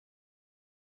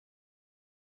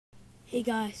Hey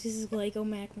guys, this is Lego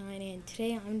Mac 9 and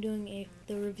today I'm doing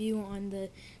the review on the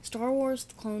Star Wars,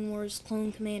 the Clone Wars,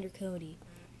 Clone Commander Cody.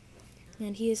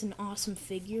 And he is an awesome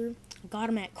figure. I got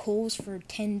him at Kohl's for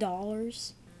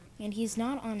 $10. And he's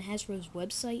not on Hasbro's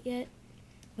website yet,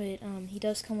 but he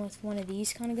does come with one of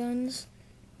these kind of guns.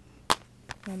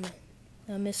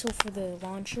 A missile for the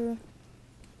launcher,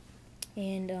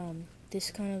 and this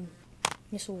kind of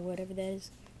missile, whatever that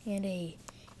is, and a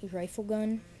rifle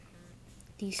gun.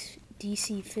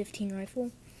 DC-15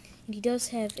 rifle, and he does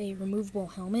have a removable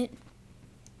helmet,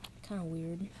 kind of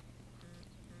weird.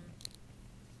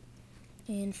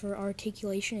 And for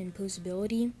articulation and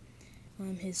posability,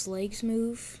 his legs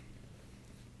move,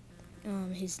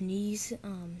 his knees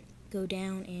go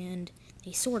down and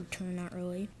they sort of turn, not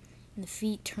really, and the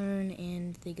feet turn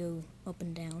and they go up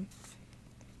and down.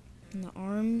 And the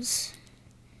arms,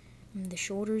 and the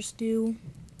shoulders do,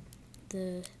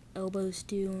 the elbows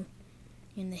do,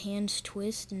 and the hands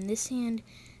twist, and this hand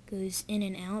goes in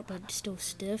and out but still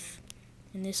stiff,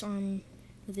 and this arm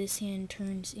with this hand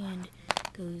turns and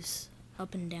goes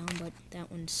up and down, but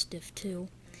that one's stiff too.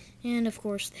 And of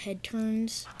course the head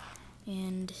turns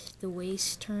and the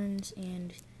waist turns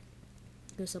and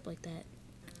goes up like that.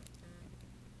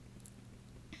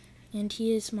 And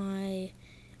he is my,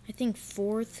 I think,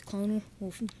 fifth Clone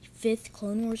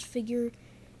Wars figure.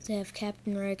 They have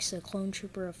Captain Rex, a clone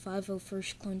trooper, a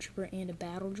 501st clone trooper, and a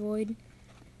battle droid.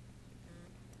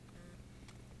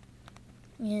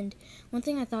 And one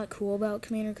thing I thought cool about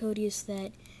Commander Cody is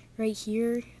that right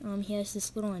here, he has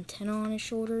this little antenna on his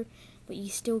shoulder, but you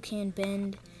still can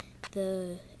bend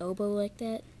the elbow like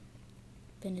that.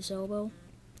 Bend his elbow.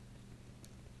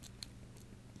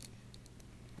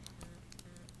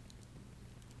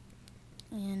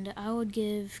 And I would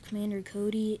give Commander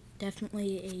Cody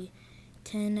definitely a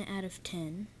 10 out of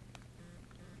 10.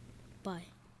 Bye.